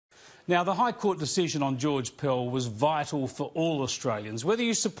Now, the High Court decision on George Pell was vital for all Australians. Whether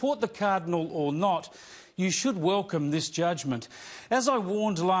you support the Cardinal or not, you should welcome this judgment. As I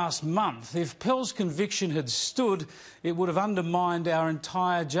warned last month, if Pell's conviction had stood, it would have undermined our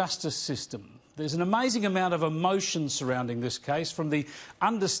entire justice system. There's an amazing amount of emotion surrounding this case, from the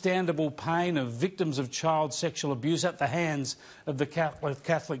understandable pain of victims of child sexual abuse at the hands of the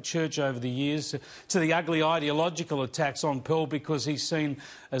Catholic Church over the years, to the ugly ideological attacks on Pell because he's seen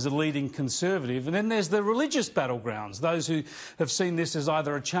as a leading conservative. And then there's the religious battlegrounds, those who have seen this as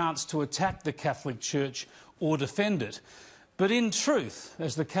either a chance to attack the Catholic Church or defend it. But in truth,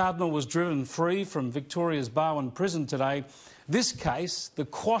 as the Cardinal was driven free from Victoria's Barwon prison today, this case, the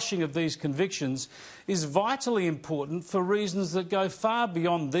quashing of these convictions, is vitally important for reasons that go far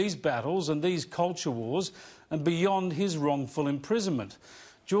beyond these battles and these culture wars and beyond his wrongful imprisonment.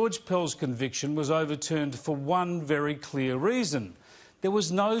 George Pell's conviction was overturned for one very clear reason. There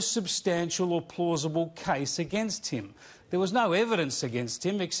was no substantial or plausible case against him. There was no evidence against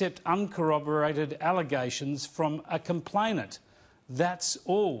him except uncorroborated allegations from a complainant. That's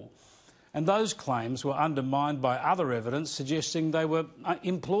all. And those claims were undermined by other evidence suggesting they were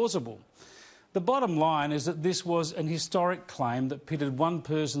implausible. The bottom line is that this was an historic claim that pitted one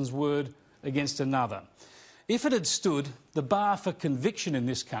person's word against another. If it had stood, the bar for conviction in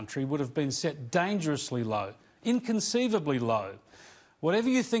this country would have been set dangerously low, inconceivably low. Whatever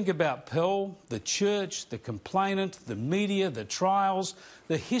you think about Pell, the Church, the complainant, the media, the trials,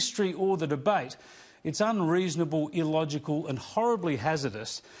 the history or the debate, it's unreasonable, illogical and horribly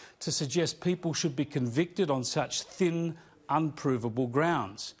hazardous to suggest people should be convicted on such thin, unprovable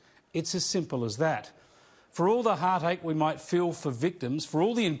grounds. It's as simple as that. For all the heartache we might feel for victims, for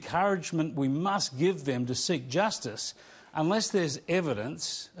all the encouragement we must give them to seek justice, unless there's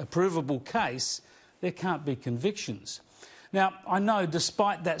evidence, a provable case, there can't be convictions. Now, I know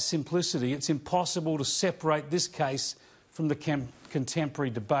despite that simplicity, it's impossible to separate this case from the contemporary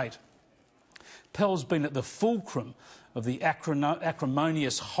debate. Pell's been at the fulcrum of the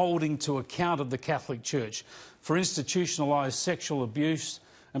acrimonious holding to account of the Catholic Church for institutionalised sexual abuse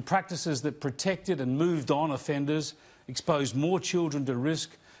and practices that protected and moved on offenders, exposed more children to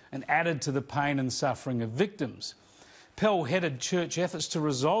risk and added to the pain and suffering of victims. Pell headed church efforts to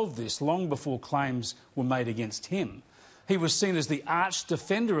resolve this long before claims were made against him. He was seen as the arch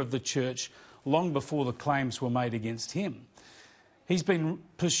defender of the Church long before the claims were made against him. He's been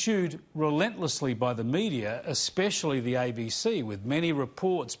pursued relentlessly by the media, especially the ABC, with many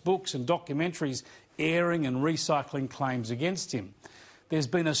reports, books and documentaries airing and recycling claims against him. There's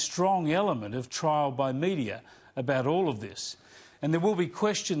been a strong element of trial by media about all of this. And there will be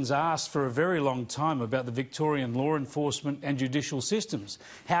questions asked for a very long time about the Victorian law enforcement and judicial systems,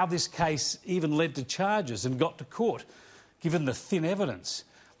 how this case even led to charges and got to court, given the thin evidence,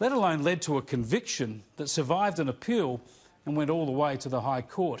 let alone led to a conviction that survived an appeal and went all the way to the High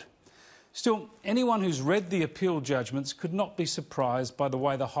Court. Still, anyone who's read the appeal judgments could not be surprised by the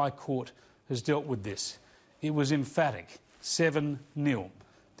way the High Court has dealt with this. It was emphatic, 7-0.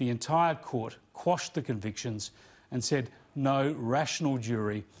 The entire court quashed the convictions and said no rational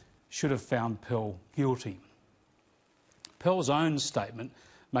jury should have found Pell guilty. Pell's own statement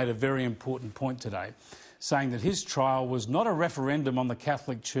made a very important point today, saying that his trial was not a referendum on the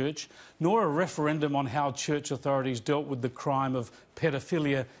Catholic Church, nor a referendum on how church authorities dealt with the crime of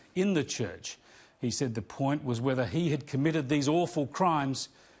pedophilia in the church. He said the point was whether he had committed these awful crimes,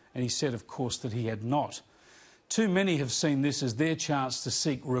 and he said, of course, that he had not. Too many have seen this as their chance to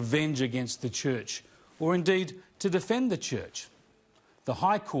seek revenge against the Church, or indeed to defend the Church. The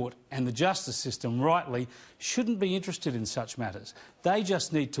High Court and the justice system, rightly, shouldn't be interested in such matters. They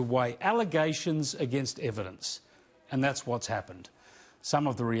just need to weigh allegations against evidence. And that's what's happened. Some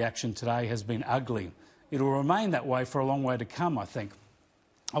of the reaction today has been ugly. It'll remain that way for a long way to come, I think.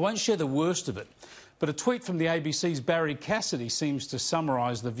 I won't share the worst of it, but a tweet from the ABC's Barry Cassidy seems to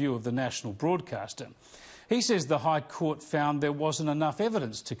summarise the view of the national broadcaster. He says the High Court found there wasn't enough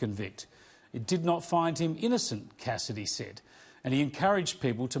evidence to convict. It did not find him innocent, Cassidy said. And he encouraged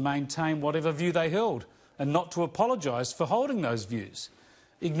people to maintain whatever view they held and not to apologise for holding those views.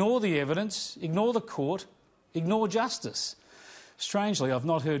 Ignore the evidence, ignore the court, ignore justice. Strangely, I've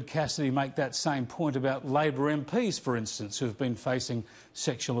not heard Cassidy make that same point about Labor MPs, for instance, who have been facing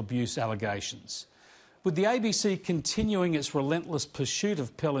sexual abuse allegations. With the ABC continuing its relentless pursuit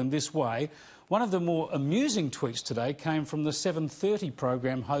of Pell in this way, one of the more amusing tweets today came from the 7:30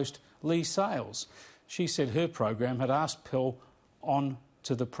 program host Lee Sales. She said her program had asked Pell on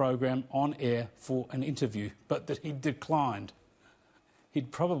to the program on air for an interview, but that he'd declined.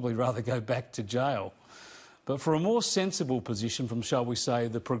 He'd probably rather go back to jail. But for a more sensible position from, shall we say,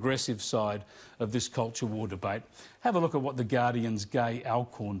 the progressive side of this culture war debate, have a look at what The Guardian's Gay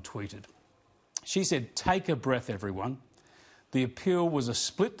Alcorn tweeted. She said, "Take a breath, everyone. The appeal was a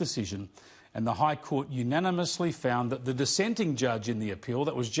split decision, and the High Court unanimously found that the dissenting judge in the appeal,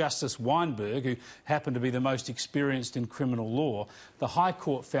 that was Justice Weinberg, who happened to be the most experienced in criminal law, the High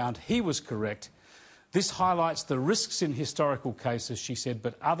Court found he was correct. This highlights the risks in historical cases," she said,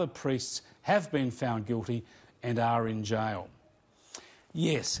 "but other priests have been found guilty and are in jail."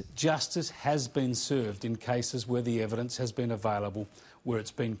 Yes, justice has been served in cases where the evidence has been available, where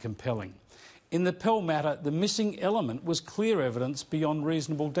it's been compelling. In the Pell matter, the missing element was clear evidence beyond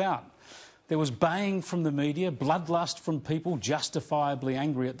reasonable doubt. There was baying from the media, bloodlust from people justifiably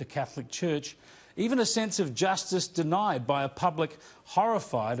angry at the Catholic Church, even a sense of justice denied by a public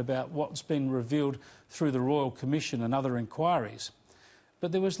horrified about what's been revealed through the Royal Commission and other inquiries.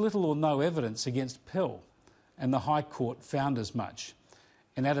 But there was little or no evidence against Pell, and the High Court found as much.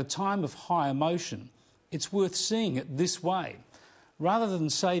 And at a time of high emotion, it's worth seeing it this way. Rather than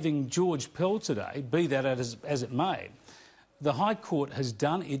saving George Pell today, be that as it may, the High Court has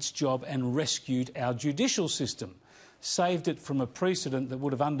done its job and rescued our judicial system, saved it from a precedent that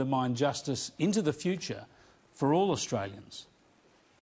would have undermined justice into the future for all Australians.